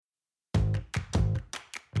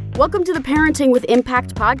Welcome to the Parenting with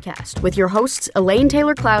Impact podcast with your hosts Elaine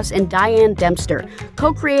Taylor-Klaus and Diane Dempster,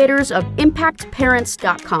 co-creators of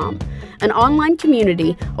ImpactParents.com, an online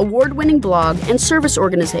community, award-winning blog, and service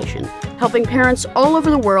organization helping parents all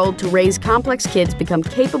over the world to raise complex kids become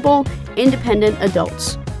capable, independent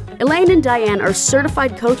adults. Elaine and Diane are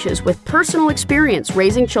certified coaches with personal experience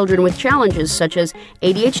raising children with challenges such as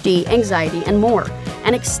ADHD, anxiety, and more,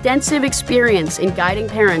 and extensive experience in guiding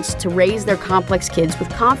parents to raise their complex kids with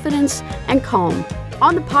confidence and calm.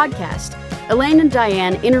 On the podcast, Elaine and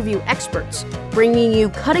Diane interview experts, bringing you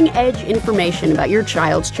cutting-edge information about your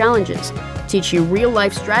child's challenges, teach you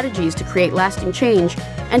real-life strategies to create lasting change,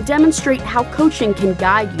 and demonstrate how coaching can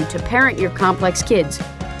guide you to parent your complex kids,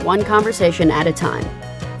 one conversation at a time.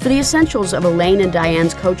 For the essentials of Elaine and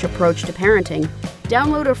Diane's coach approach to parenting,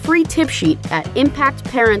 download a free tip sheet at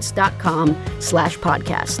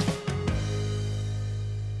impactparents.com/podcast.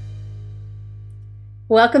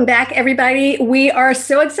 Welcome back, everybody. We are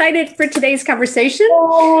so excited for today's conversation.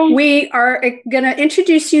 We are going to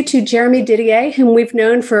introduce you to Jeremy Didier, whom we've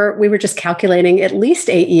known for, we were just calculating, at least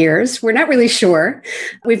 8 years. We're not really sure.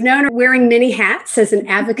 We've known her wearing many hats as an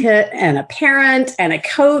advocate and a parent and a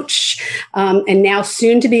coach, and now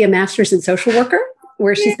soon to be a master's in social worker,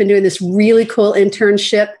 where she's been doing this really cool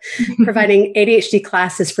internship, providing ADHD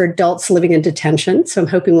classes for adults living in detention. So I'm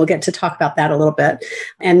hoping we'll get to talk about that a little bit.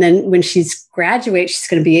 And then when she's graduates, she's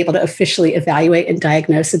going to be able to officially evaluate and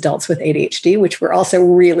diagnose adults with ADHD, which we're also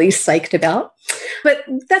really psyched about. But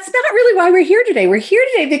that's not really why we're here today. We're here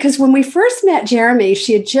today because when we first met Jeremy,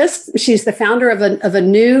 she's the founder of a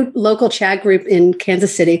new local CHAD group in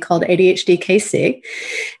Kansas City called ADHD KC.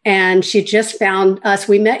 And she just found us.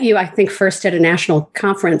 We met you, I think, first at a national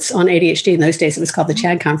conference on ADHD. In those days, it was called the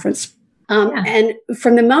CHAD conference. And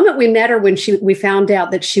from the moment we met her, when we found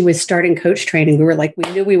out that she was starting coach training, we were like, we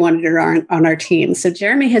knew we wanted her on our team. So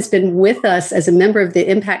Jeremy has been with us as a member of the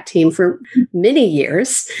Impact team for many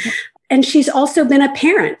years. And she's also been a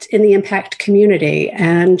parent in the Impact community.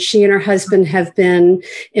 And she and her husband have been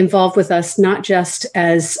involved with us, not just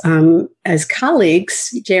as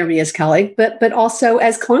colleagues, Jeremy as colleague, but also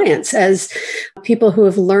as clients, as people who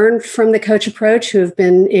have learned from the coach approach, who have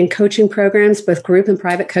been in coaching programs, both group and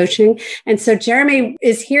private coaching. And so Jeremy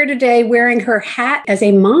is here today wearing her hat as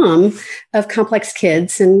a mom of complex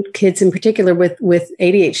kids, and kids in particular with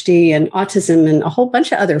ADHD and autism and a whole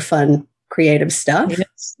bunch of other fun creative stuff,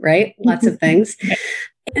 yes. Right? Lots of things.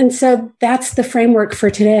 And so that's the framework for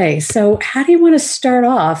today. So how do you want to start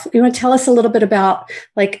off? You want to tell us a little bit about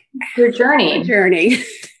like your journey?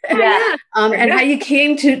 Yeah. And how you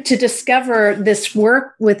came to discover this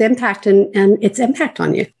work with Impact and its impact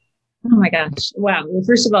on you. Oh my gosh. Wow. Well,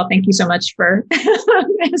 first of all, thank you so much for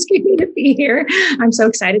asking me to be here. I'm so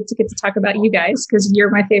excited to get to talk about you guys because you're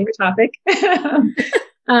my favorite topic.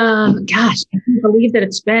 Gosh, I can't believe that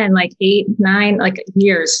it's been like 8, 9,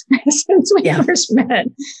 years since we first met.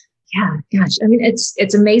 Yeah, gosh. I mean,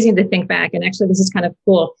 it's amazing to think back. And actually, this is kind of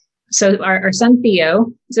cool. So our son,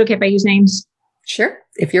 Theo, is it okay if I use names? Sure.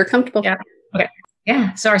 If you're comfortable. Yeah. Okay.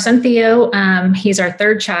 Yeah. So our son, Theo, he's our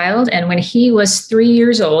third child. And when he was 3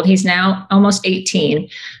 years old, he's now almost 18.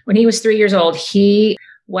 When he was 3 years old,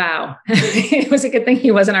 wow. It was a good thing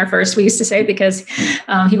he wasn't our first, we used to say, because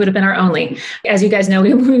he would have been our only. As you guys know,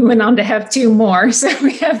 we went on to have 2 more. So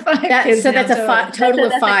we have 5 kids. So that's a total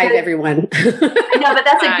of 5, everyone. I know, but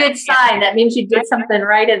that's a good sign. That means you did something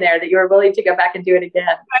right in there, that you were willing to go back and do it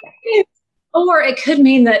again. Or it could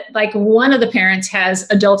mean that like one of the parents has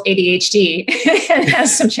adult ADHD and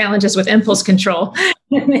has some challenges with impulse control.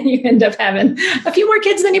 And then you end up having a few more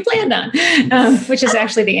kids than you planned on, which is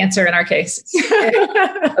actually the answer in our case. Okay.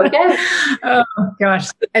 Oh, gosh.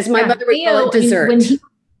 As my mother would call it, dessert,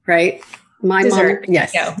 right? My dessert. Mom,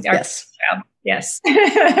 yes. Yes.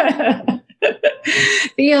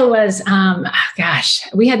 Theo was,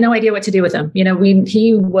 we had no idea what to do with him. You know,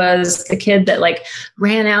 he was the kid that like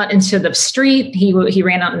ran out into the street. He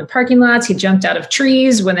ran out in the parking lots. He jumped out of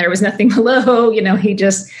trees when there was nothing below. You know, he'd be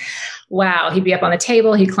up on the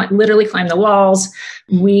table. He literally climbed the walls.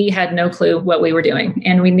 We had no clue what we were doing.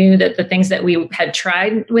 And we knew that the things that we had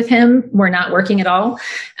tried with him were not working at all.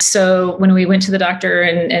 So when we went to the doctor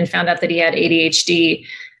and found out that he had ADHD,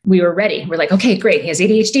 we were ready. We're like, okay, great. He has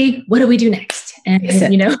ADHD. What do we do next? And,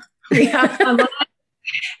 we hopped online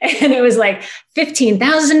and it was like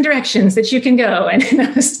 15,000 directions that you can go. And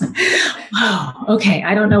I was like, wow, okay,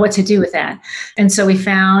 I don't know what to do with that. And so we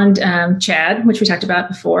found CHAD, which we talked about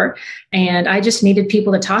before. And I just needed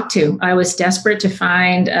people to talk to. I was desperate to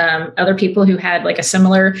find other people who had like a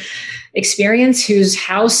similar experience whose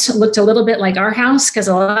house looked a little bit like our house, because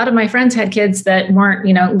a lot of my friends had kids that weren't,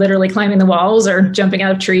 literally climbing the walls or jumping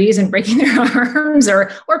out of trees and breaking their arms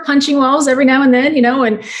or punching walls every now and then,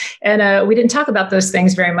 and we didn't talk about those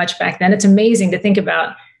things very much back then. It's amazing to think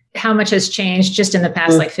about how much has changed just in the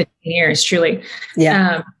past, 15 years, truly.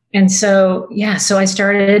 Yeah. And so I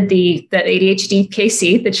started the ADHD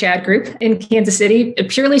KC, the CHAD group in Kansas City,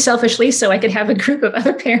 purely selfishly, so I could have a group of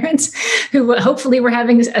other parents who hopefully were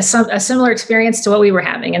having a similar experience to what we were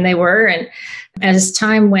having. And they were. And as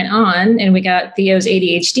time went on and we got Theo's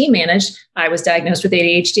ADHD managed, I was diagnosed with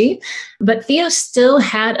ADHD, but Theo still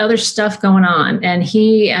had other stuff going on. And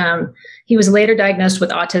he was later diagnosed with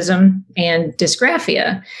autism and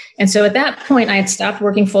dysgraphia. And so at that point, I had stopped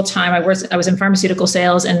working full time. I was in pharmaceutical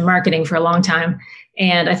sales and marketing for a long time.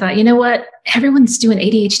 And I thought, you know what? Everyone's doing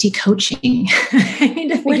ADHD coaching.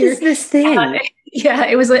 What is this thing? Yeah,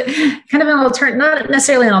 it was kind of not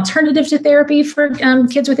necessarily an alternative to therapy for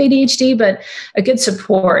kids with ADHD, but a good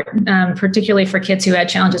support, particularly for kids who had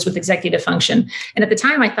challenges with executive function. And at the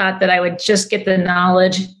time, I thought that I would just get the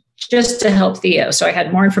knowledge just to help Theo. So I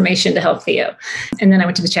had more information to help Theo. And then I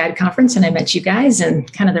went to the CHAD conference and I met you guys,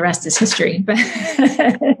 and kind of the rest is history. But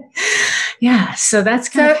yeah, so that's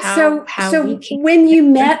kind of how we came. When you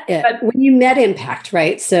met Impact,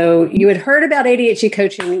 right? So you had heard about ADHD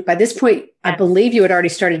coaching. By this point, I believe you had already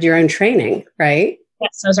started your own training, right?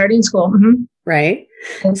 Yes, I was already in school. Mm-hmm. Right.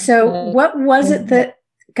 So what was it that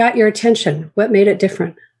got your attention? What made it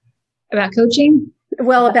different? About coaching?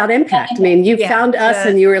 Well, about Impact. I mean, you found us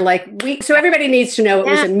and you were like, so everybody needs to know it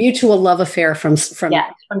was a mutual love affair from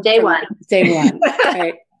day one. Day one.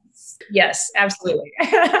 Right. Yes, absolutely.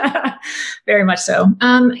 Very much so.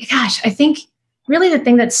 I think really the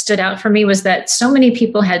thing that stood out for me was that so many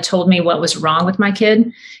people had told me what was wrong with my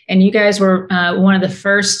kid. And you guys were one of the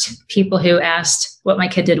first people who asked what my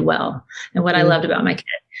kid did well and what I loved about my kid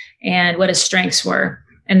and what his strengths were.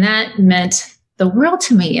 And that meant the world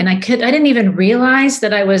to me. And I didn't even realize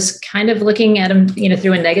that I was kind of looking at him,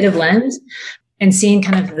 through a negative lens and seeing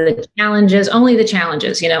kind of the challenges, only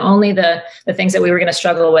the things that we were going to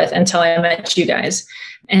struggle with until I met you guys.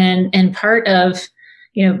 And part of,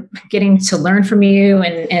 getting to learn from you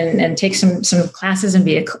and take some classes and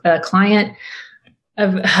be a client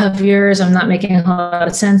of yours, I'm not making a whole lot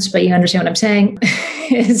of sense, but you understand what I'm saying,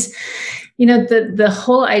 is, the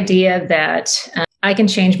whole idea that I can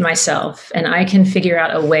change myself and I can figure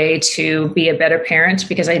out a way to be a better parent,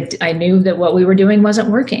 because I knew that what we were doing wasn't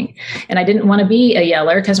working. And I didn't want to be a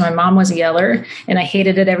yeller because my mom was a yeller and I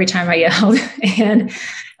hated it every time I yelled. And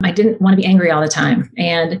I didn't want to be angry all the time.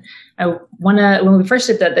 And when we first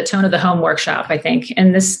did the Tone of the Home workshop, I think,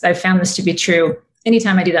 and I found this to be true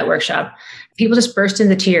anytime I do that workshop, people just burst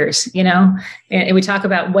into tears, and we talk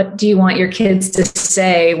about, what do you want your kids to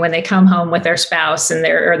say when they come home with their spouse and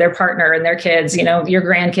their partner and their kids, your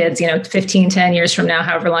grandkids, 15, 10 years from now,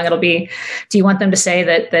 however long it'll be. Do you want them to say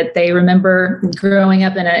that they remember growing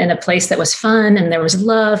up in a place that was fun and there was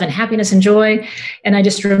love and happiness and joy? And I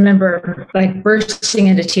just remember bursting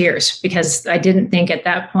into tears because I didn't think at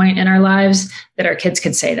that point in our lives that our kids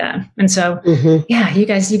could say that. And so, you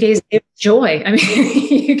guys gave joy. I mean,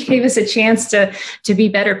 you gave us a chance to be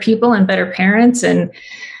better people and better parents. And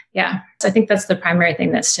so I think that's the primary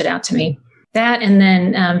thing that stood out to me. That, and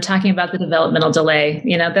then talking about the developmental delay,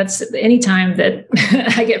 that's any time that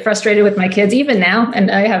I get frustrated with my kids, even now, and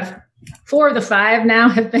I have 4 of the 5 now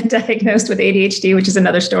have been diagnosed with ADHD, which is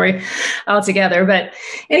another story altogether. But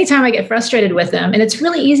anytime I get frustrated with them, and it's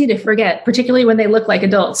really easy to forget, particularly when they look like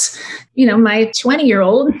adults, my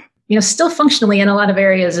 20-year-old, still functionally in a lot of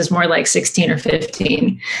areas is more like 16 or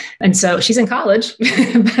 15. And so she's in college,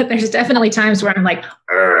 but there's definitely times where I'm like,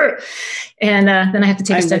 "Urgh." And then I have to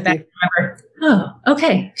take a step back and remember, oh,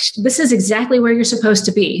 okay, this is exactly where you're supposed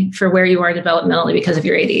to be for where you are developmentally because of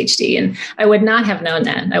your ADHD. And I would not have known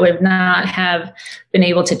that. I would not have been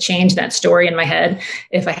able to change that story in my head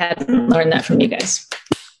if I hadn't learned that from you guys.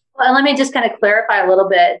 Well, let me just kind of clarify a little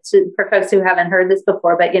bit for folks who haven't heard this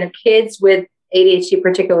before, but kids with ADHD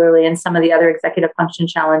particularly, and some of the other executive function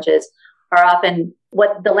challenges, are often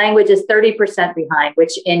what the language is 30% behind,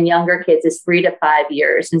 which in younger kids is 3 to 5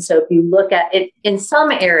 years. And so if you look at it in some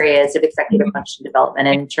areas of executive function development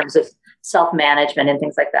in terms of self-management and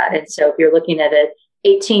things like that. And so if you're looking at an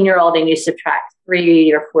 18-year-old and you subtract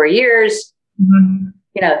 3 or 4 years,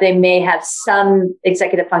 they may have some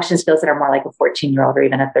executive function skills that are more like a 14-year-old or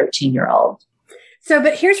even a 13-year-old. So,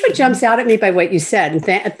 but here's what jumps out at me by what you said. And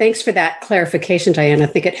thanks for that clarification, Diane. I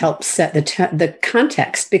think it helps set the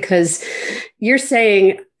context, because you're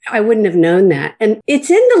saying I wouldn't have known that. And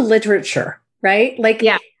it's in the literature, right?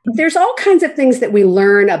 There's all kinds of things that we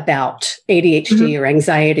learn about ADHD or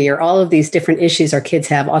anxiety or all of these different issues our kids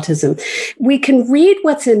have, autism. We can read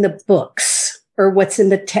what's in the books or what's in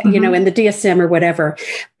the, in the DSM or whatever,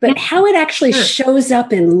 but how it actually shows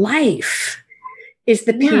up in life is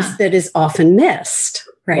the piece that is often missed,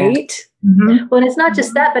 right? Well, and it's not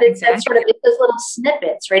just that, but it's that sort of, it's those little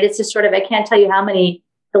snippets, right? It's just sort of, I can't tell you how many,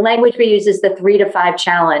 the language we use is the 3 to 5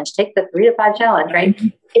 challenge. Take the 3 to 5 challenge, right?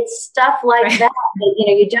 It's stuff like that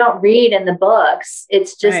you don't read in the books.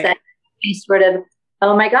 It's just that you sort of,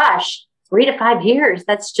 oh my gosh, 3 to 5 years.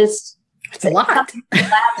 That's just it's a lot to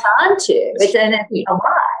latch onto. It's a lot.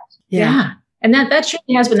 Yeah. And that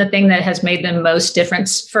truly has been the thing that has made the most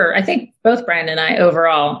difference for, I think, both Brian and I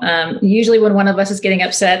overall. Usually when one of us is getting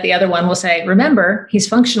upset, the other one will say, remember, he's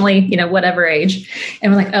functionally, whatever age.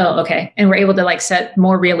 And we're like, oh, okay. And we're able to set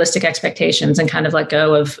more realistic expectations and kind of let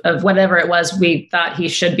go of whatever it was we thought he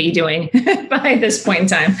should be doing by this point in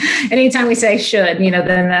time. Anytime we say should,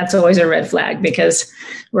 then that's always a red flag because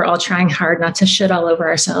we're all trying hard not to shit all over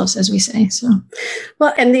ourselves, as we say. So,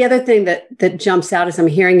 well, and the other thing that jumps out as I'm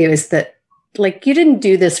hearing you is that you didn't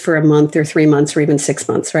do this for a month or 3 months or even 6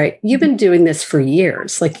 months, right? You've been doing this for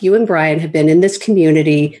years. You and Brian have been in this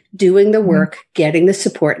community, doing the work, getting the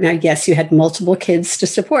support. Now, yes, you had multiple kids to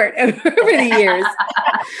support over the years.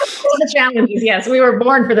 The challenges, yes. We were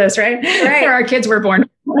born for this, right? Right. Our kids were born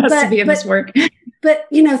for us to be in this work. But,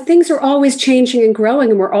 things are always changing and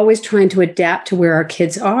growing, and we're always trying to adapt to where our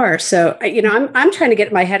kids are. So, I'm trying to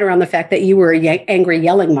get my head around the fact that you were a angry,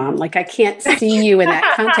 yelling mom. I can't see you in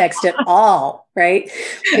that context at all, right?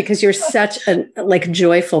 Because you're such a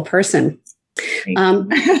joyful person.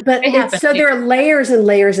 But so there are layers and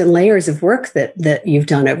layers and layers of work that you've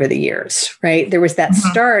done over the years, right? There was that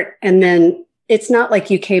start, and then it's not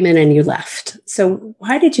like you came in and you left. So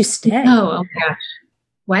why did you stay? Oh gosh.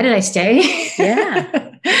 Why did I stay?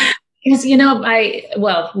 Yeah. Because,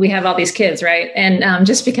 we have all these kids, right? And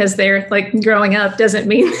just because they're growing up doesn't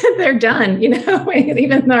mean that they're done.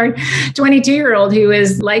 Even our 22-year-old who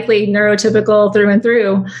is likely neurotypical through and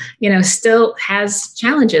through, still has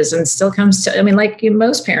challenges and still comes to, like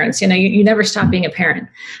most parents, you never stop being a parent.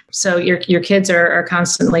 So your kids are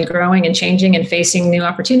constantly growing and changing and facing new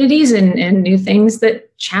opportunities and new things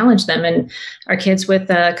that challenge them. And our kids with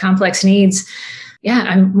complex needs,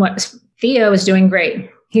 Theo is doing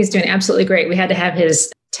great. He's doing absolutely great. We had to have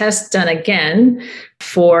his test done again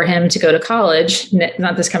for him to go to college,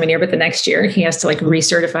 not this coming year, but the next year. He has to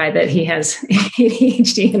recertify that he has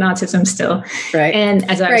ADHD and autism still. Right. And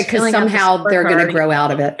as I was because somehow they're going to grow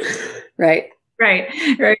out of it. Right. Right.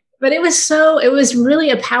 But it was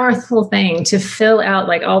really a powerful thing to fill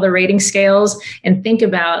out all the rating scales and think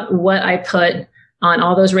about what I put on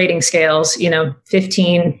all those rating scales,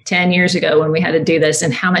 10 years ago when we had to do this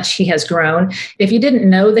and how much he has grown. If you didn't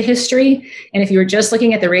know the history and if you were just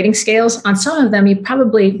looking at the rating scales, on some of them, you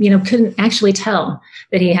probably, couldn't actually tell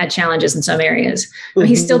that he had challenges in some areas. Mm-hmm.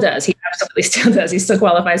 He still does. He absolutely still does. He still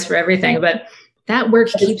qualifies for everything, but that work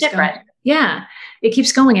keeps going. Yeah. It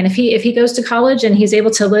keeps going. And if he goes to college and he's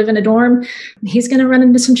able to live in a dorm, he's going to run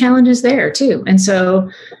into some challenges there too. And so,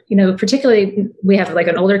 particularly we have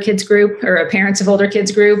an older kids group or a parents of older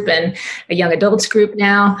kids group and a young adults group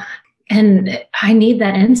now. And I need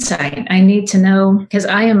that insight. I need to know because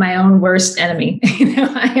I am my own worst enemy.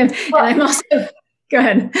 I'm also, go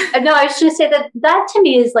ahead. No, I was just say that to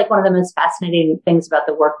me is one of the most fascinating things about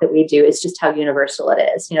the work that we do is just how universal it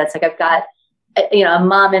is. It's I've got, a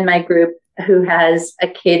mom in my group who has a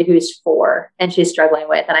kid who's 4 and she's struggling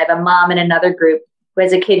with, and I have a mom in another group who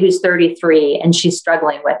has a kid who's 33 and she's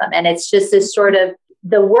struggling with them. And it's just this sort of,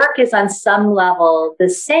 the work is on some level the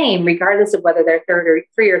same, regardless of whether they're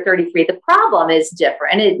 33 or 33. The problem is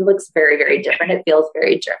different. It looks very, very different. It feels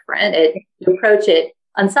very different. You approach it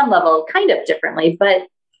on some level kind of differently, but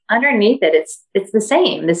underneath it, it's the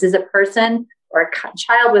same. This is a person or a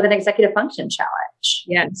child with an executive function challenge.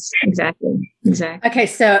 Yes, exactly. Okay,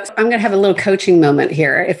 so I'm going to have a little coaching moment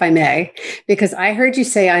here, if I may, because I heard you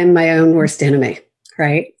say I'm my own worst enemy,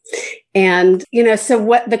 right? And, so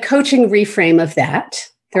what the coaching reframe of that,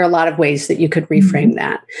 there are a lot of ways that you could reframe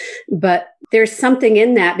that, but there's something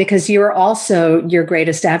in that because you're also your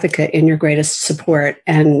greatest advocate and your greatest support.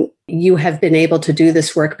 And you have been able to do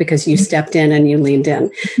this work because you stepped in and you leaned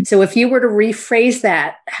in. So if you were to rephrase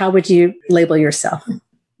that, how would you label yourself?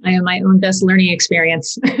 I am my own best learning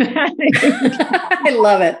experience. I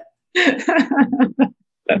love it.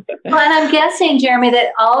 Well, and I'm guessing, Jeremy,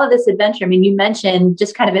 that all of this adventure, you mentioned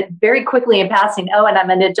just kind of very quickly in passing, and I'm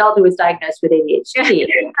an adult who was diagnosed with ADHD.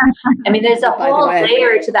 There's a whole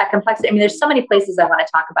layer to that complexity. There's so many places I want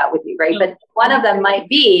to talk about with you, right? But one of them might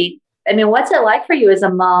be I mean, what's it like for you as a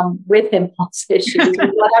mom with impulse issues,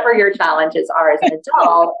 whatever your challenges are as an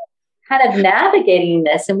adult, kind of navigating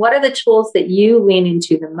this? And what are the tools that you lean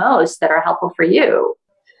into the most that are helpful for you?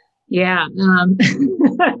 Yeah.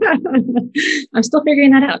 I'm still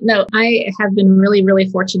figuring that out. No, I have been really, really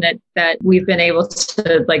fortunate that we've been able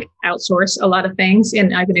to like outsource a lot of things.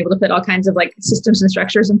 And I've been able to put all kinds of like systems and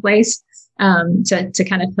structures in place to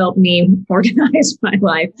kind of help me organize my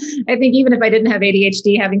life. I think even if I didn't have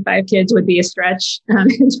ADHD, having 5 kids would be a stretch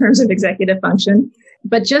in terms of executive function.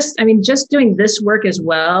 But just doing this work as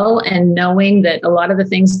well, and knowing that a lot of the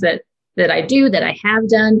things that I do, that I have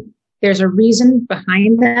done, there's a reason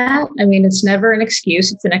behind that. I mean, it's never an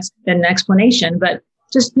excuse. It's an explanation, but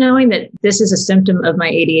just knowing that this is a symptom of my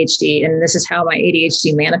ADHD and this is how my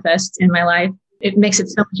ADHD manifests in my life, it makes it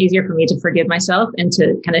so much easier for me to forgive myself and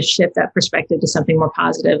to kind of shift that perspective to something more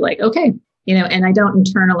positive. Like, okay, and I don't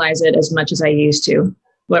internalize it as much as I used to.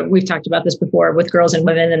 What we've talked about this before with girls and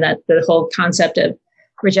women, and that the whole concept of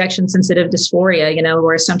rejection sensitive dysphoria,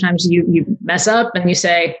 where sometimes you mess up and you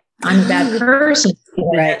say, I'm a bad person. I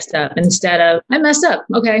messed up, instead of I messed up.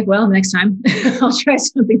 Okay, well, next time I'll try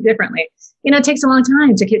something differently. It takes a long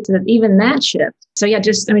time to get to even that shift. So yeah,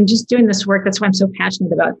 just doing this work. That's why I'm so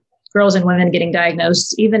passionate about girls and women getting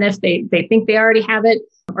diagnosed, even if they think they already have it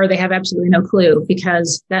or they have absolutely no clue,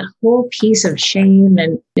 because that whole piece of shame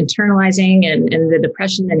and internalizing and the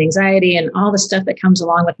depression and anxiety and all the stuff that comes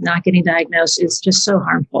along with not getting diagnosed is just so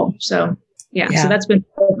harmful. So yeah. So that's been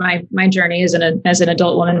my journey as an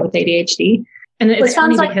adult woman with ADHD. And it's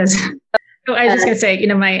funny because I was just going to say,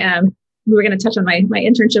 we were going to touch on my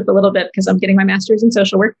internship a little bit because I'm getting my master's in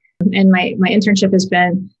social work, and my internship has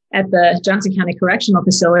been at the Johnson County Correctional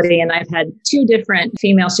Facility, and I've had 2 different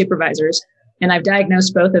female supervisors, and I've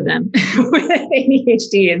diagnosed both of them with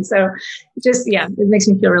ADHD. And so it makes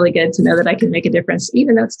me feel really good to know that I can make a difference,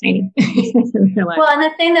 even though it's tiny. In their life. Well, and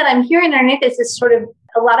the thing that I'm hearing underneath this is sort of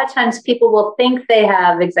a lot of times people will think they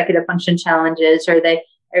have executive function challenges, or they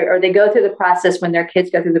go through the process. When their kids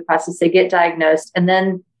go through the process, they get diagnosed, and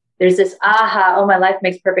then there's this oh, my life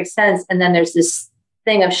makes perfect sense. And then there's this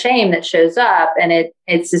thing of shame that shows up, and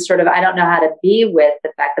it's this sort of, I don't know how to be with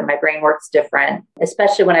the fact that my brain works different,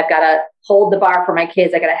 especially when I've got to hold the bar for my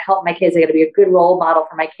kids. I got to help my kids. I got to be a good role model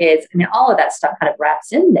for my kids. I mean, all of that stuff kind of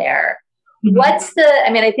wraps in there. Mm-hmm.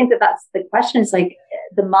 I think that's the question, is like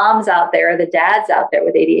the moms out there, the dads out there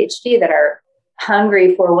with ADHD that are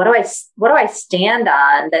hungry for what do I stand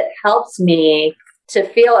on that helps me to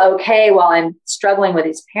feel okay while I'm struggling with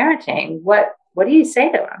these parenting. What do you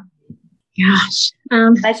say to them? Gosh.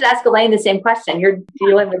 I should ask Elaine the same question. You're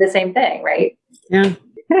dealing with the same thing, right? Yeah.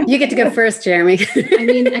 You get to go first, Jeremy. I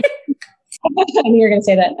knew you were going to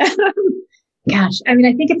say that. Gosh. I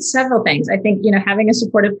think it's several things. I think, having a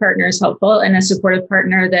supportive partner is helpful, and a supportive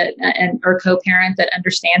partner or co-parent that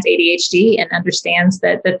understands ADHD and understands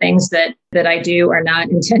that the things that I do are not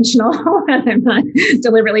intentional. And I'm not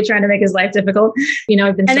deliberately trying to make his life difficult.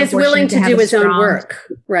 I've been is willing to do his own work,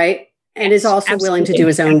 right? And is also willing to do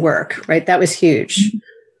his own work, right? That was huge.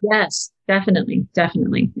 Yes, definitely.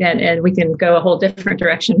 And we can go a whole different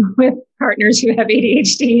direction with partners who have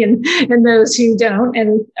ADHD and those who don't,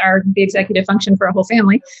 and are the executive function for a whole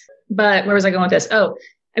family. But where was I going with this?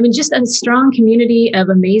 Just a strong community of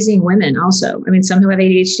amazing women also. Some who have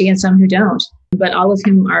ADHD and some who don't, but all of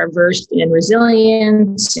whom are versed in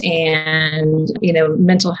resilience and,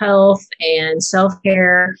 mental health and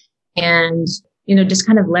self-care and, just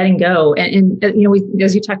kind of letting go. And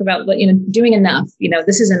as you talk about, doing enough,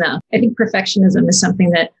 this is enough. I think perfectionism is something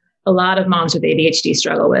that a lot of moms with ADHD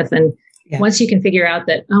struggle with. And once you can figure out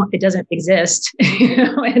that, it doesn't exist,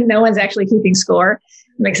 and no one's actually keeping score,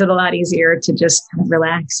 it makes it a lot easier to just kind of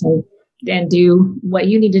relax and do what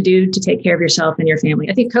you need to do to take care of yourself and your family.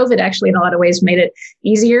 I think COVID actually in a lot of ways made it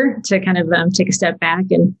easier to kind of take a step back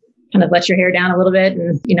and kind of let your hair down a little bit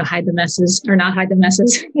and, hide the messes or not hide the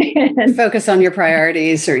messes. And focus on your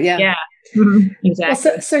priorities Yeah. Mm-hmm.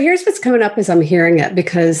 Exactly. Well, so here's what's coming up as I'm hearing it,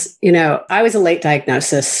 because, I was a late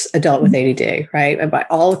diagnosis adult with ADD, right?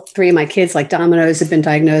 All 3 of my kids, like dominoes, have been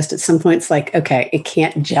diagnosed at some point. It's like, okay, it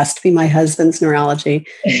can't just be my husband's neurology.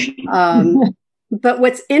 But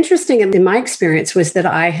what's interesting in my experience was that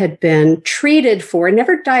I had been treated for,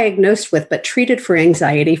 never diagnosed with, but treated for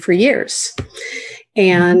anxiety for years.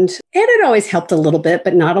 And it had always helped a little bit,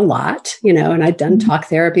 but not a lot, and I'd done talk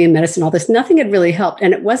therapy and medicine, all this. Nothing had really helped.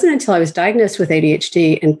 And it wasn't until I was diagnosed with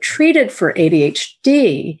ADHD and treated for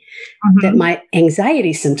ADHD that my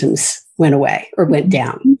anxiety symptoms went away or went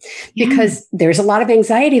down, because there's a lot of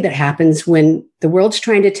anxiety that happens when the world's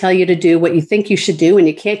trying to tell you to do what you think you should do and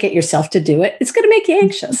you can't get yourself to do it. It's going to make you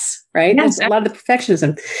anxious, right? Yes. There's a lot of the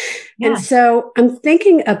perfectionism. Yeah. And so I'm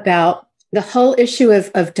thinking about the whole issue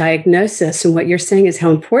of diagnosis, and what you're saying is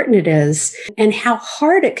how important it is and how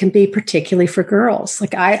hard it can be, particularly for girls.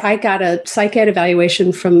 Like I got a psych ed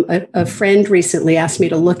evaluation from a friend recently, asked me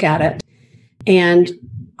to look at it. And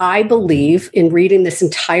I believe, in reading this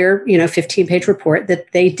entire, 15-page report,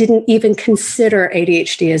 that they didn't even consider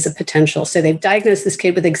ADHD as a potential. So they've diagnosed this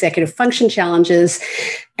kid with executive function challenges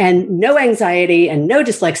and no anxiety and no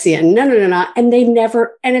dyslexia and no. And they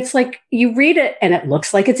never, and it's like, you read it and it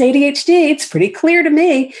looks like it's ADHD. It's pretty clear to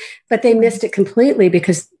me, but they missed it completely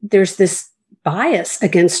because there's this bias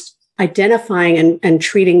against identifying and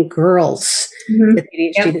treating girls with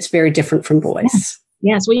ADHD that's very different from boys.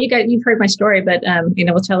 Yes. Well, you've heard my story, but,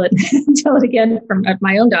 we'll tell it, tell it again from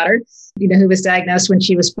my own daughter, who was diagnosed when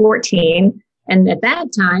she was 14. And at that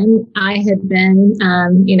time, I had been,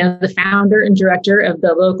 the founder and director of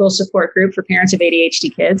the local support group for parents of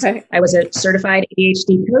ADHD kids. Right. I was a certified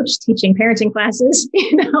ADHD coach teaching parenting classes,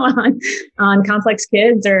 on complex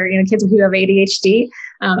kids or, kids who have ADHD.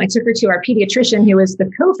 I took her to our pediatrician, who was the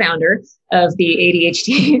co-founder of the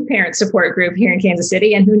ADHD parent support group here in Kansas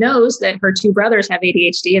City, and who knows that her two brothers have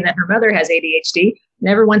ADHD and that her mother has ADHD.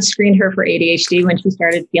 Never once screened her for ADHD when she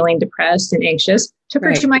started feeling depressed and anxious. Took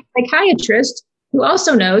her to my psychiatrist, who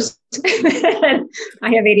also knows that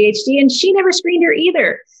I have ADHD, and she never screened her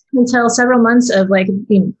either until several months of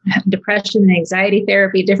depression and anxiety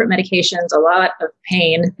therapy, different medications, a lot of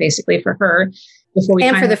pain, basically, for her.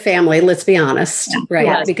 And for the family, let's be honest, right?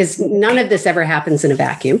 Yes. Because none of this ever happens in a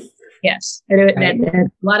vacuum. Yes. And a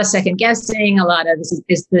lot of second guessing, a lot of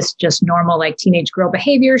is this just normal, like teenage girl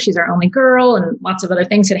behavior? She's our only girl, and lots of other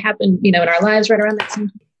things had happened, in our lives right around that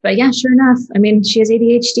time. But yeah, sure enough, she has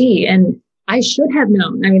ADHD, and I should have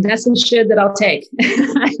known. That's the should that I'll take.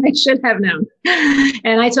 I should have known.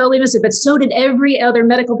 And I totally missed it. But so did every other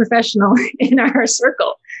medical professional in our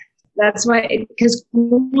circle. That's why, because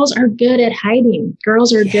girls are good at hiding.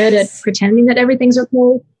 Girls are good at pretending that everything's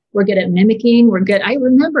okay. We're good at mimicking. We're good. I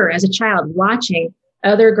remember as a child watching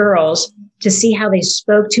other girls to see how they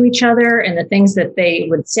spoke to each other and the things that they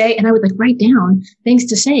would say. And I would write down things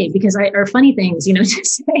to say or funny things, to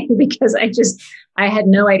say, because I had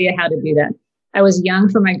no idea how to do that. I was young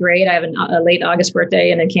for my grade. I have a late August birthday,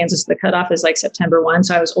 and in Kansas, the cutoff is September 1.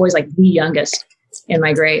 So I was always the youngest in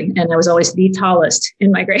my grade. And I was always the tallest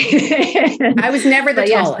in my grade. I was never the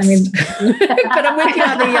tallest, but I'm with you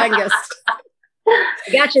on the youngest.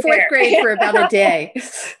 I got you. Fourth grade for about a day.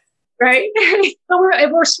 Right. But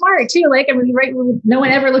we're smart too. No one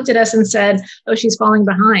ever looked at us and said, oh, she's falling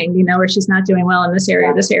behind, or she's not doing well in this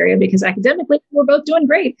area, because academically we're both doing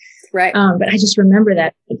great. Right. But I just remember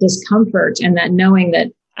that discomfort and that knowing that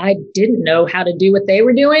I didn't know how to do what they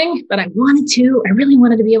were doing, but I really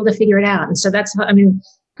wanted to be able to figure it out. And so that's how,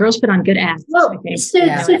 girls put on good acts. Well, so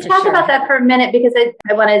talk about that for a minute, because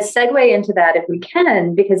I want to segue into that if we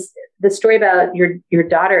can, because the story about your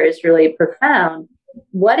daughter is really profound.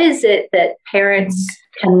 What is it that parents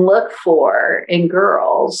can look for in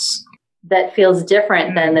girls that feels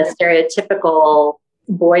different than the stereotypical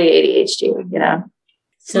boy ADHD,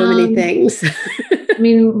 So many things.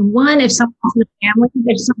 One, if someone's in the family,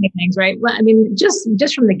 there's so many things, right? Well,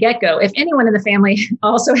 just from the get-go, if anyone in the family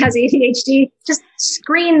also has ADHD, just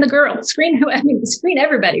screen the girl, screen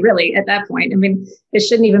everybody really at that point. It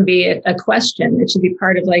shouldn't even be a question. It should be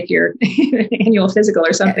part of your annual physical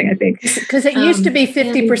or something, I think. Because it used to be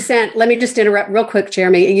 50%. Let me just interrupt real quick,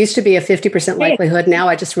 Jeremy. It used to be a 50% likelihood. Now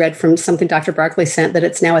I just read from something Dr. Barkley sent that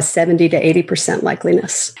it's now a 70 to 80%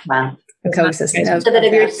 likeliness. Wow. So that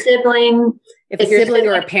if your sibling... If a sibling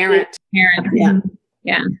or a parent. Yeah.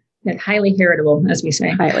 Highly heritable, as we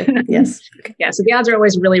say. Highly, yes. Yeah. So the odds are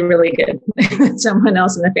always really, really good. Someone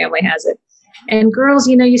else in the family has it. And girls,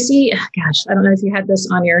 you see, gosh, I don't know if you had this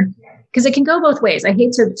on because it can go both ways. I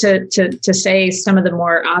hate to say some of the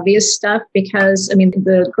more obvious stuff, because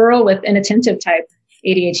the girl with inattentive type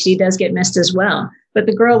ADHD does get missed as well. But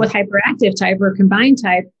the girl with hyperactive type or combined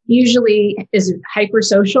type usually is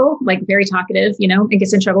hypersocial, very talkative, and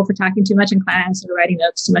gets in trouble for talking too much in class or writing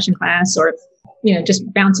notes too much in class, or, just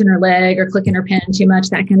bouncing her leg or clicking her pen too much,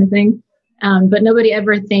 that kind of thing. But nobody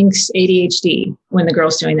ever thinks ADHD when the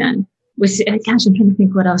girl's doing that. Gosh, I'm trying to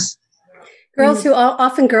think what else. Girls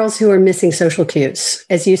who are missing social cues,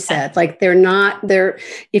 as you said,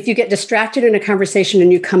 if you get distracted in a conversation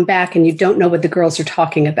and you come back and you don't know what the girls are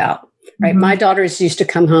talking about, right? My daughters used to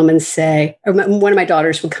come home and say, or one of my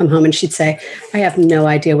daughters would come home and she'd say, I have no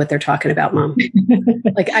idea what they're talking about, Mom.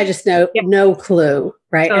 Like, I just know no clue,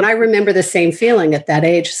 right? And I remember the same feeling at that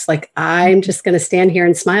age. It's like, I'm just going to stand here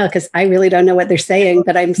and smile because I really don't know what they're saying,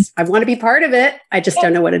 but I want to be part of it. I just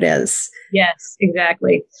don't know what it is. Yes,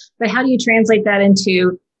 exactly. But how do you translate that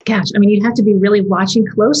into, gosh, I mean, you'd have to be really watching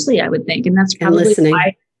closely, I would think. And that's probably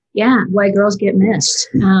why girls get missed.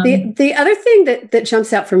 The other thing that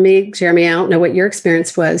jumps out for me, Jeremy, I don't know what your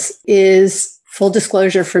experience was, is full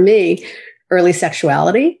disclosure for me, early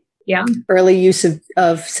sexuality, early use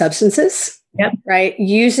of substances, right?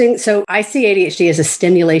 So I see ADHD as a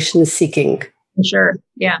stimulation seeking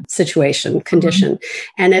condition.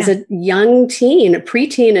 And as a young teen, a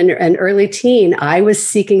preteen and early teen, I was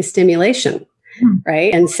seeking stimulation,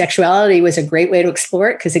 right? And sexuality was a great way to explore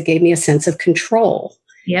it because it gave me a sense of control.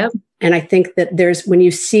 Yep. And I think that when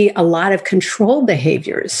you see a lot of control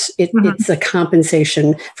behaviors, it's a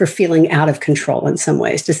compensation for feeling out of control in some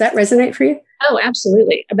ways. Does that resonate for you? Oh,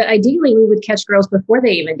 absolutely. But ideally, we would catch girls before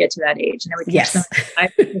they even get to that age. And we catch them.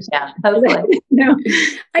 Totally.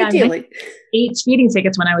 Ideally. 8 speeding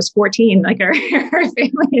tickets when I was 14, like our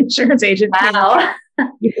family insurance agent. Wow.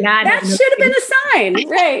 That should have been a sign,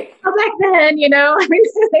 right? Well, back then, I mean,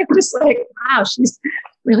 they were just like, wow, she's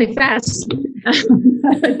really fast. I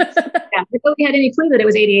thought we had any clue that it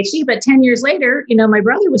was ADHD, but 10 years later, my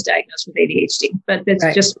brother was diagnosed with ADHD, but it's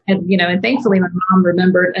just, and thankfully my mom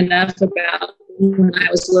remembered enough about when I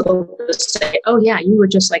was little to say, oh yeah, you were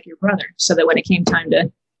just like your brother. So that when it came time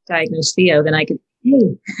to diagnose Theo, then I could,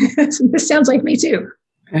 hey, this sounds like me too.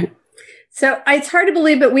 Right. So it's hard to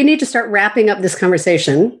believe, but we need to start wrapping up this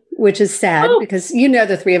conversation, which is sad because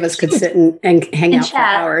the three of us could sit and hang out for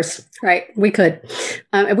hours, right? We could.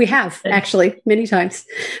 We have actually many times.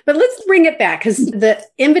 But let's bring it back because the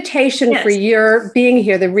invitation for your being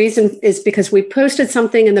here, the reason is because we posted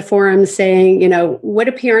something in the forum saying, what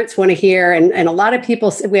do parents want to hear? And a lot of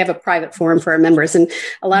people, we have a private forum for our members, and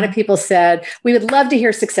a lot of people said, we would love to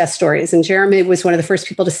hear success stories. And Jeremy was one of the first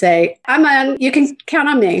people to say, I'm on, you can count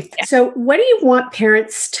on me. Yeah. So what do you want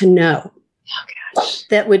parents to know?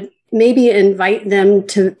 That would maybe invite them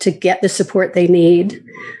to get the support they need?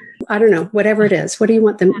 I don't know, whatever it is. What do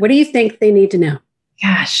you think they need to know?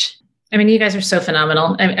 Gosh, I mean, you guys are so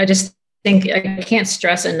phenomenal. I just think I can't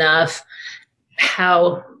stress enough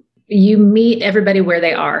how you meet everybody where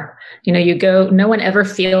they are. You go, no one ever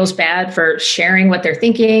feels bad for sharing what they're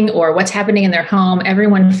thinking or what's happening in their home.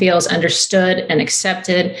 Everyone feels understood and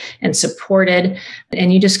accepted and supported.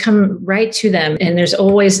 And you just come right to them. And there's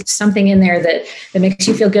always something in there that makes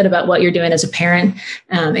you feel good about what you're doing as a parent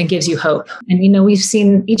and gives you hope. And, we've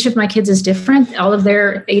seen each of my kids is different. All of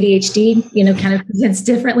their ADHD, kind of presents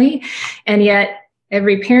differently. And yet,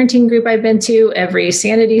 every parenting group I've been to, every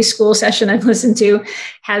sanity school session I've listened to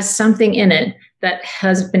has something in it that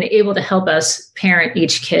has been able to help us parent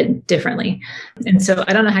each kid differently. And so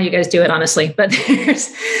I don't know how you guys do it, honestly, but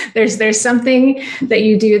there's something that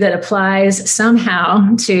you do that applies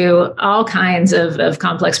somehow to all kinds of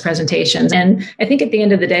complex presentations. And I think at the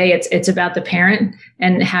end of the day, it's about the parent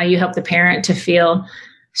and how you help the parent to feel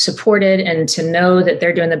supported and to know that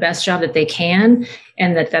they're doing the best job that they can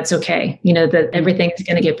and that that's okay. That everything is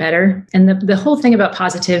going to get better. And the whole thing about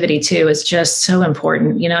positivity too is just so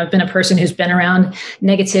important. I've been a person who's been around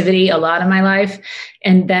negativity a lot of my life,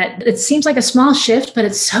 and that it seems like a small shift, but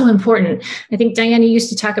it's so important. I think Diane, you used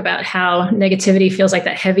to talk about how negativity feels like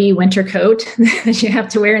that heavy winter coat that you have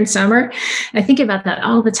to wear in summer. I think about that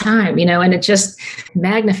all the time, and it just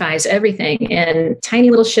magnifies everything. And tiny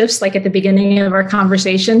little shifts, like at the beginning of our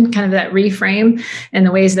conversation, kind of that reframe and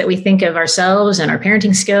the ways that we think of ourselves and our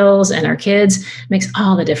parenting skills and our kids makes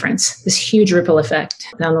all the difference. This huge ripple effect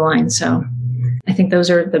down the line. So I think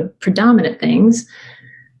those are the predominant things.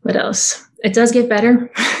 What else? It does get better.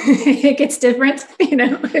 It gets different.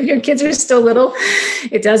 If your kids are still little,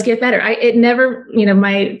 it does get better. It never,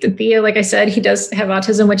 my Theo, like I said, he does have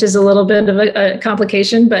autism, which is a little bit of a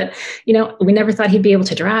complication, but, we never thought he'd be able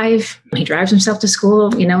to drive. He drives himself to school.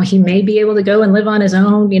 He may be able to go and live on his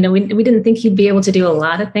own. We didn't think he'd be able to do a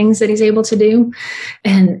lot of things that he's able to do.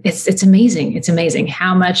 And it's amazing. It's amazing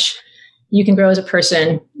how much you can grow as a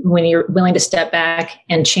person when you're willing to step back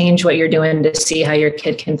and change what you're doing to see how your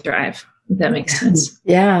kid can thrive. If that makes sense.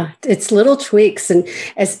 Yeah, it's little tweaks. And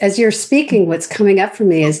as you're speaking, what's coming up for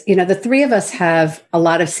me is, the three of us have a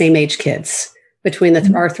lot of same age kids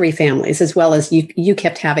between our three families, as well as you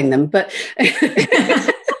kept having them. But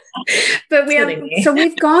But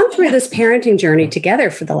we've gone through this parenting journey together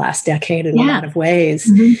for the last decade in a lot of ways.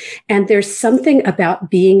 Mm-hmm. And there's something about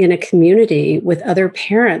being in a community with other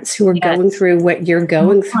parents who are going through what you're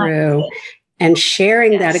going through and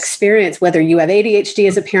sharing that experience, whether you have ADHD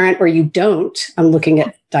as a parent or you don't. I'm looking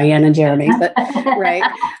at Diane and Jeremy, but right.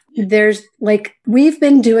 There's like, we've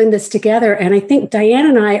been doing this together. And I think Diane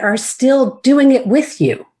and I are still doing it with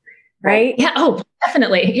you. Right? Yeah. Oh,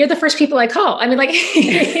 definitely. You're the first people I call. I mean, like,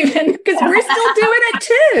 even because we're still doing it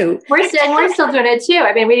too. We're still doing it too.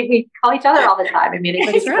 I mean, we call each other all the time. I mean,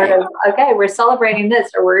 it's sort of, okay, we're celebrating this,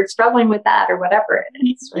 or we're struggling with that, or whatever it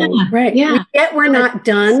is. Right. Yeah. Yet we're not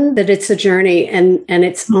done, that it's a journey. And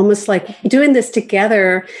it's almost like doing this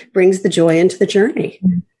together brings the joy into the journey.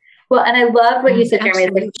 Well, and I love what you said, Jeremy.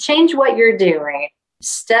 It's like, change what you're doing,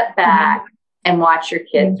 step back and watch your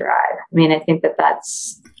kid thrive. I mean, I think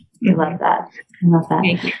that's, I love that.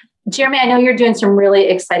 Thank you. Jeremy, I know you're doing some really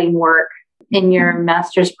exciting work in your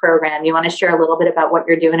master's program. You want to share a little bit about what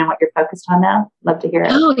you're doing and what you're focused on now? Love to hear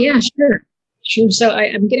it. Oh, yeah, sure. So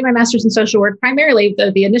I'm getting my master's in social work. Primarily,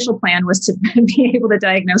 the initial plan was to be able to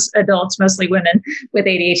diagnose adults, mostly women, with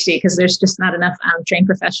ADHD, because there's just not enough trained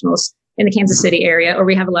professionals in the Kansas City area, or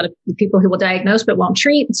we have a lot of people who will diagnose but won't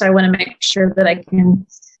treat. So I want to make sure that I can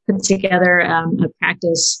put together a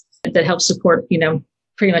practice that helps support,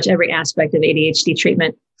 pretty much every aspect of ADHD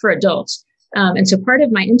treatment for adults. And so part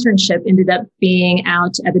of my internship ended up being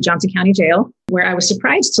out at the Johnson County Jail, where I was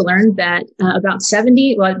surprised to learn that about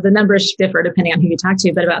 70, well, the numbers differ depending on who you talk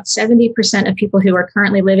to, but about 70% of people who are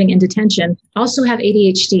currently living in detention also have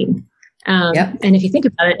ADHD. And if you think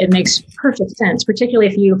about it, it makes perfect sense, particularly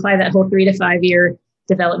if you apply that whole 3 to 5 year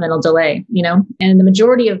developmental delay, and the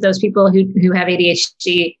majority of those people who have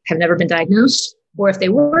ADHD have never been diagnosed. Or if they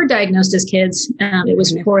were diagnosed as kids, it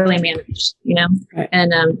was poorly managed, right.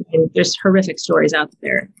 and there's horrific stories out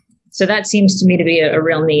there. So that seems to me to be a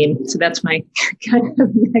real need. So that's my kind of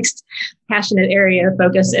next passionate area of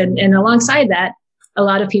focus. And alongside that, a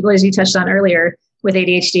lot of people, as you touched on earlier, with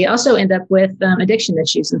ADHD also end up with addiction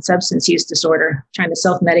issues and substance use disorder, trying to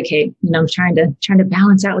self-medicate, trying to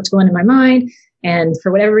balance out what's going on in my mind. And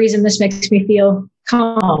for whatever reason, this makes me feel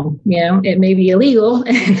calm. It may be illegal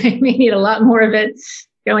and I may need a lot more of it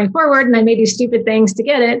going forward, and I may do stupid things to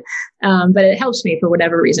get it. But it helps me for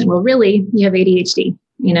whatever reason. Well, really, you have ADHD,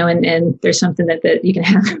 and there's something that you can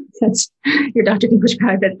have that's your doctor can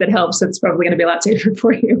prescribe that helps. That's probably going to be a lot safer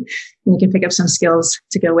for you. And you can pick up some skills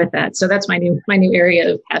to go with that. So that's my new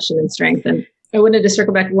area of passion and strength. And I wanted to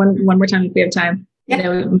circle back one more time if we have time.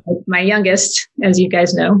 My youngest, as you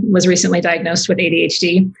guys know, was recently diagnosed with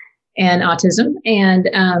ADHD and autism.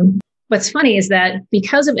 And what's funny is that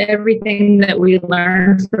because of everything that we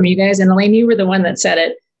learned from you guys, and Elaine, you were the one that said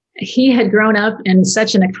it, he had grown up in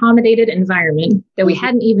such an accommodated environment that we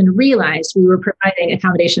hadn't even realized we were providing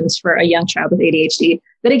accommodations for a young child with ADHD.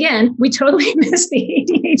 But again, we totally missed the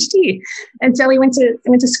ADHD until he went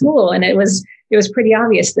to school, and it was pretty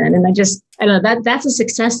obvious then. And I don't know, that's a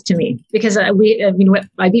success to me, because I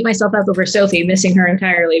beat myself up over Sophie, missing her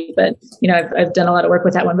entirely. But, I've done a lot of work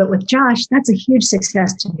with that one. But with Josh, that's a huge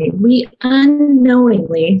success to me. We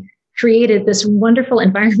unknowingly created this wonderful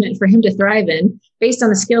environment for him to thrive in based on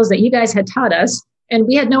the skills that you guys had taught us. And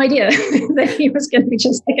we had no idea that he was going to be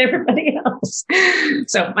just like everybody else.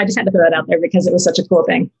 So I just had to throw that out there because it was such a cool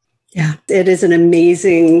thing. Yeah, it is an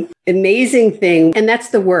amazing thing. And that's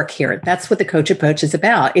the work here. That's what the Coach Approach is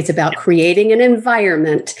about. It's about creating an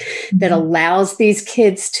environment that allows these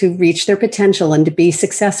kids to reach their potential and to be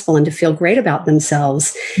successful and to feel great about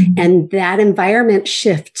themselves. Mm-hmm. And that environment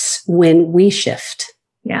shifts when we shift.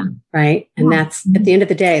 Yeah. Right. And that's, at the end of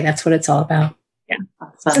the day, that's what it's all about. Yeah.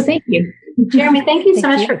 Awesome. So thank you. Jeremy, thank you so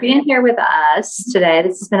much for being here with us today.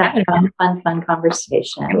 This has been a fun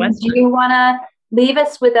conversation. Do you want to leave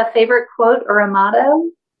us with a favorite quote or a motto?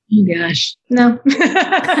 Oh, gosh. No.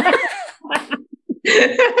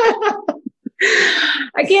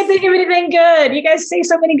 I can't think of anything good. You guys say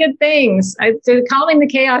so many good things. Calming the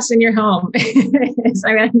chaos in your home.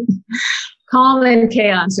 Calm and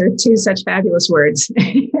chaos are two such fabulous words.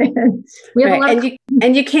 We have a lot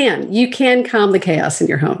and you can calm the chaos in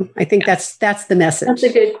your home. I think that's the message. That's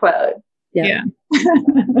a good quote. Yeah.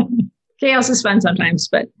 Chaos is fun sometimes,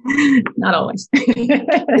 but not always.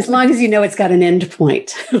 As long as you know it's got an end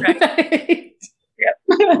point. Right.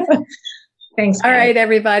 Yep. Thanks. All right,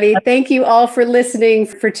 everybody. Thank you all for listening,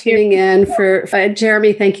 for tuning in. For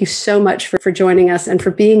Jeremy, thank you so much for joining us and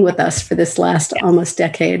for being with us for this last almost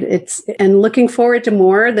decade. And looking forward to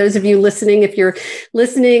more. Those of you listening, if you're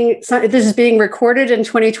listening, this is being recorded in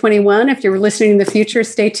 2021. If you're listening in the future,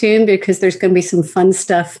 stay tuned because there's going to be some fun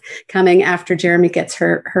stuff coming after Jeremy gets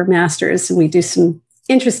her master's. We do some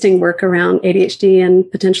interesting work around ADHD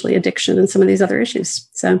and potentially addiction and some of these other issues.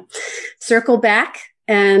 So circle back.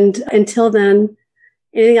 And until then,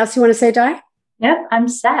 anything else you want to say, Di? Yep, I'm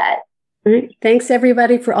set. All right. Thanks,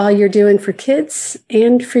 everybody, for all you're doing for kids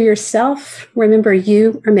and for yourself. Remember,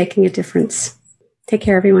 you are making a difference. Take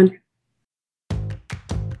care, everyone.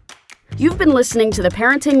 You've been listening to the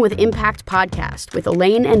Parenting with Impact podcast with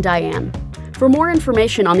Elaine and Diane. For more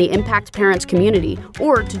information on the Impact Parents community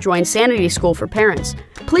or to join Sanity School for Parents,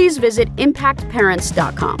 please visit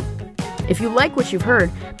impactparents.com. If you like what you've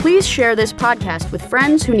heard, please share this podcast with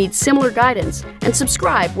friends who need similar guidance and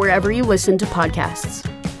subscribe wherever you listen to podcasts.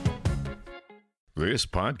 This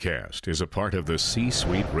podcast is a part of the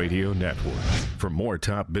C-Suite Radio Network. For more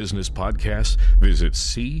top business podcasts, visit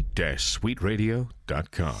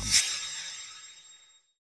c-suiteradio.com.